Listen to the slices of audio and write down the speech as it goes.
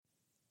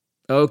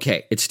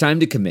Okay, it's time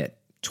to commit.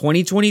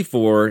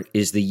 2024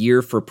 is the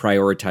year for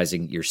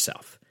prioritizing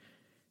yourself.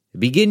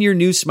 Begin your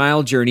new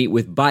smile journey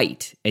with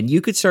Byte, and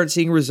you could start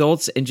seeing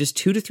results in just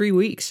 2 to 3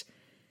 weeks.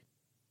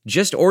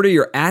 Just order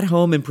your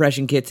at-home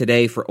impression kit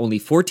today for only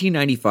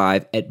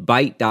 $14.95 at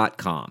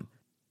Byte.com.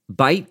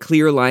 Byte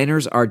clear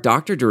liners are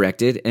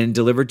doctor-directed and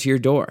delivered to your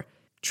door.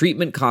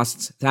 Treatment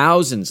costs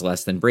thousands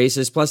less than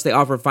braces, plus they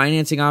offer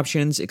financing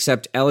options,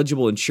 accept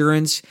eligible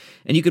insurance,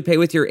 and you could pay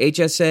with your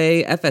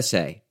HSA,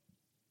 FSA.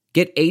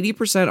 Get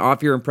 80%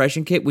 off your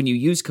impression kit when you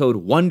use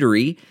code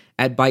WONDERY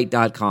at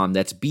Byte.com.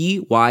 That's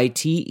BYTE.com.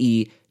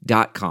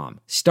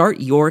 Start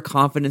your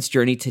confidence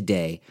journey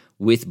today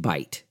with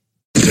Byte.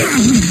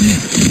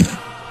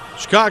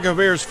 Chicago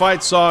Bears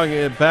fight song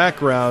in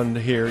background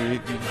here. You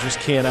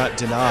just cannot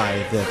deny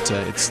that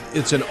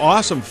it's an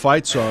awesome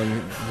fight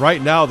song.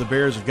 Right now, the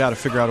Bears have got to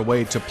figure out a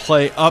way to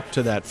play up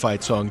to that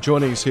fight song.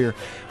 Joining us here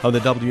on the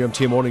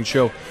WMT Morning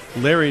Show,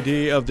 Larry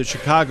D. of the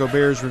Chicago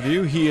Bears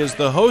Review. He is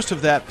the host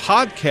of that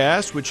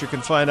podcast, which you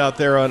can find out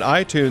there on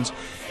iTunes.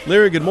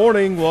 Larry, good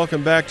morning.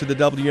 Welcome back to the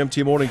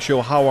WMT Morning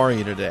Show. How are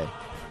you today?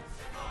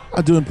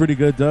 I'm doing pretty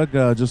good, Doug.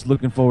 Just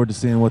looking forward to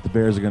seeing what the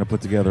Bears are going to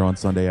put together on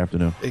Sunday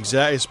afternoon.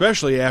 Exactly,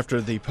 especially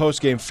after the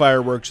post-game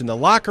fireworks in the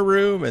locker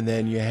room, and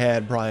then you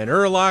had Brian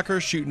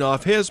Urlacher shooting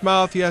off his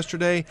mouth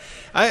yesterday.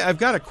 I've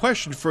got a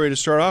question for you to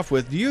start off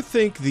with. Do you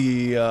think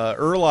the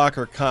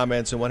Urlacher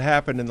comments and what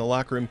happened in the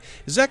locker room,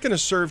 is that going to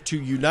serve to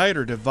unite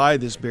or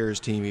divide this Bears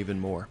team even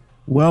more?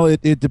 Well,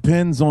 it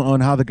depends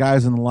on how the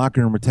guys in the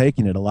locker room are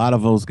taking it. A lot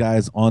of those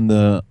guys in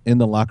the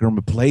locker room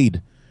have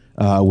played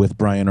with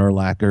Brian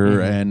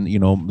Urlacher,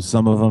 and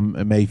some of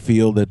them may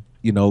feel that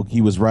he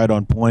was right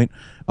on point.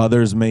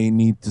 Others may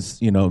need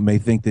to may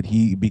think that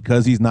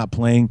because he's not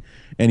playing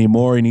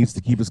anymore, he needs to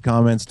keep his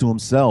comments to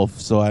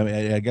himself. So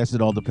I guess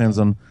it all depends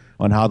on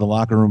how the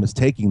locker room is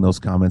taking those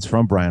comments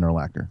from Brian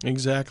Urlacher.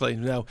 Exactly.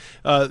 Now,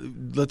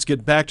 let's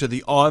get back to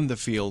the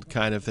on-the-field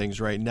kind of things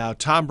right now.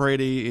 Tom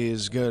Brady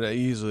is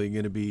easily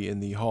going to be in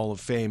the Hall of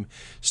Fame.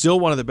 Still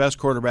one of the best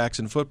quarterbacks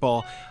in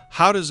football.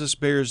 How does this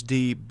Bears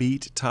D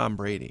beat Tom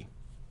Brady?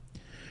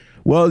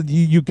 Well,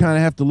 you kind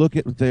of have to look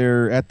at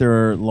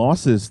their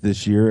losses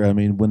this year. I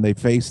mean, when they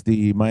faced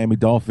the Miami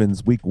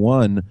Dolphins week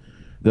 1,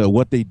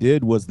 what they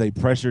did was they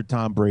pressured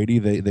Tom Brady.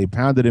 They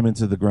pounded him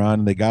into the ground,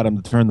 and they got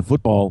him to turn the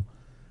football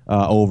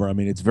over. I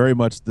mean, it's very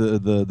much the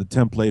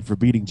template for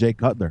beating Jay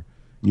Cutler.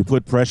 You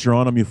put pressure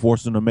on him, you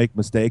force him to make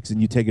mistakes, and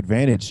you take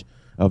advantage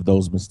of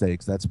those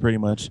mistakes. That's pretty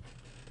much.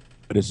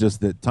 But it's just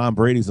that Tom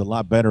Brady's a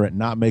lot better at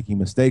not making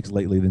mistakes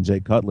lately than Jay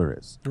Cutler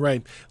is.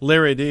 Right.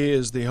 Larry D.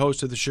 is the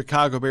host of the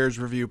Chicago Bears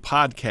Review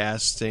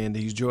podcast, and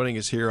he's joining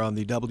us here on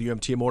the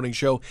WMT Morning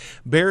Show.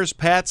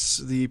 Bears-Pats,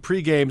 the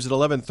pregames at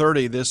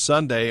 11:30 this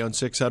Sunday on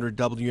 600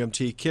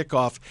 WMT,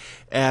 kickoff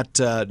at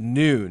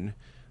noon.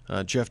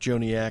 Jeff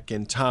Joniak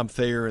and Tom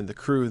Thayer and the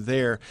crew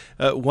there.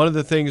 One of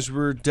the things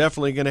we're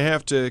definitely going to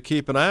have to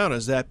keep an eye on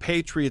is that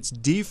Patriots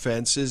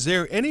defense. Is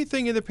there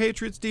anything in the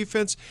Patriots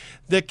defense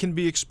that can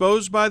be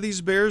exposed by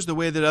these Bears the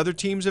way that other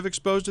teams have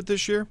exposed it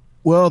this year?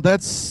 Well,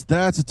 that's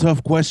a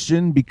tough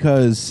question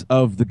because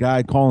of the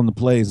guy calling the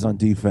plays on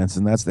defense,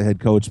 and that's the head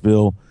coach,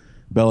 Bill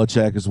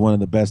Belichick. Is one of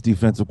the best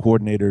defensive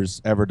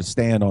coordinators ever to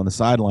stand on the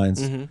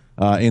sidelines in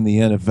the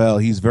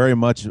NFL. He's very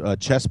much a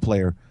chess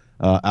player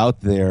out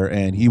there,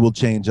 and he will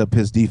change up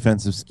his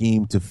defensive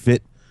scheme to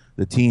fit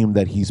the team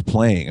that he's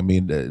playing. I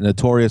mean,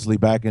 notoriously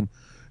back in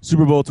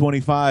Super Bowl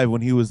 25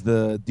 when he was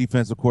the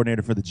defensive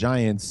coordinator for the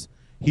Giants,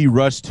 he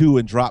rushed 2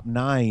 and dropped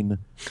 9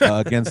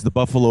 against the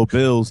Buffalo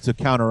Bills to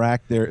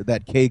counteract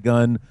that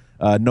K-gun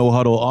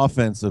no-huddle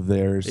offense of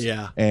theirs.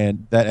 Yeah.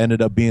 And that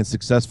ended up being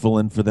successful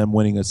and for them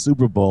winning a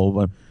Super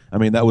Bowl. I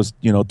mean, that was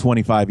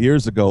 25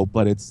 years ago,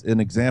 but it's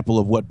an example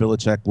of what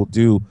Belichick will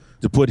do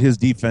to put his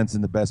defense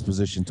in the best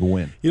position to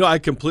win.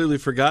 I'd completely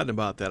forgotten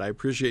about that. I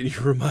appreciate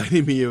you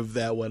reminding me of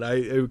that one.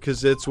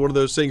 Because it's one of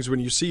those things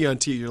when you see on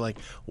TV, you're like,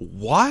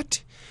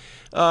 what?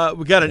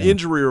 We got an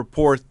injury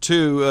report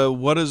too.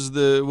 What do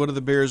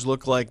the Bears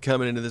look like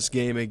coming into this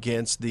game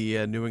against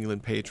the New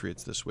England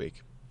Patriots this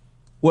week?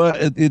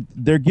 Well,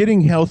 they're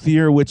getting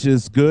healthier, which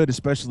is good,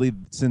 especially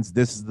since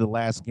this is the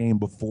last game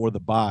before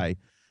the bye,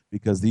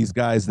 because these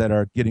guys that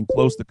are getting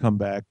close to come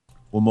back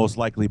will most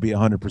likely be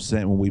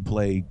 100% when we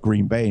play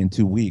Green Bay in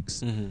 2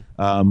 weeks.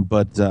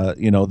 But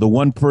the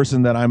one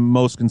person that I'm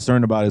most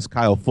concerned about is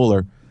Kyle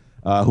Fuller,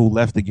 who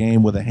left the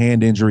game with a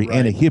hand injury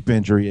and a hip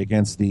injury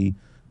against the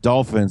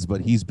Dolphins,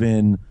 but he's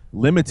been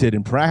limited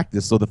in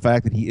practice. So the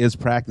fact that he is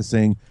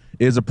practicing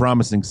is a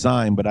promising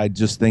sign, but I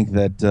just think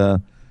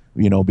that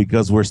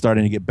because we're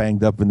starting to get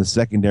banged up in the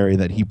secondary,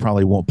 that he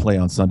probably won't play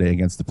on Sunday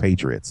against the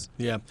Patriots.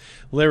 Yeah.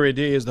 Larry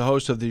D. is the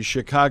host of the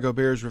Chicago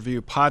Bears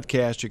Review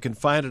podcast. You can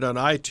find it on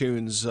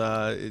iTunes.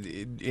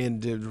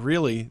 And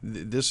really,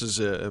 this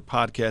is a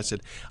podcast that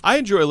I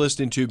enjoy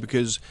listening to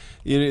because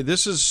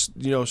this is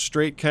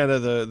straight kind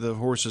of the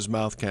horse's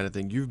mouth kind of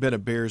thing. You've been a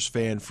Bears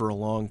fan for a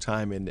long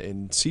time,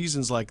 and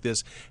seasons like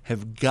this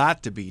have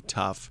got to be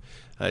tough.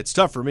 It's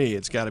tough for me.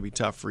 It's got to be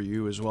tough for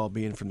you as well,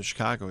 being from the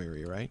Chicago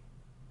area, right?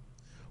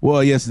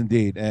 Well, yes,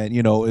 indeed. And,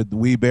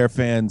 we Bear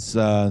fans,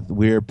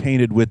 we're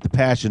painted with the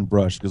passion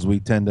brush because we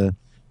tend to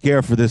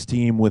care for this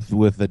team with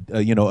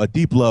a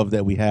deep love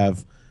that we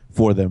have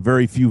for them.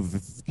 Very few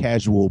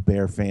casual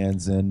Bear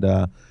fans. And,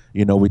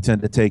 we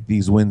tend to take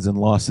these wins and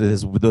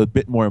losses with a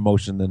bit more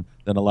emotion than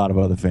a lot of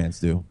other fans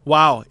do.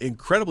 Wow,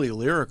 incredibly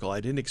lyrical. I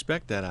didn't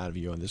expect that out of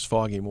you on this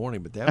foggy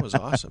morning, but that was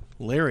awesome.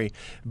 Larry,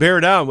 bear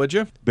down, would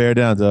you? Bear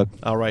down, Doug.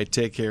 All right,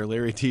 take care.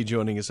 Larry T.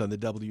 joining us on the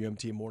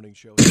WMT Morning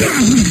Show.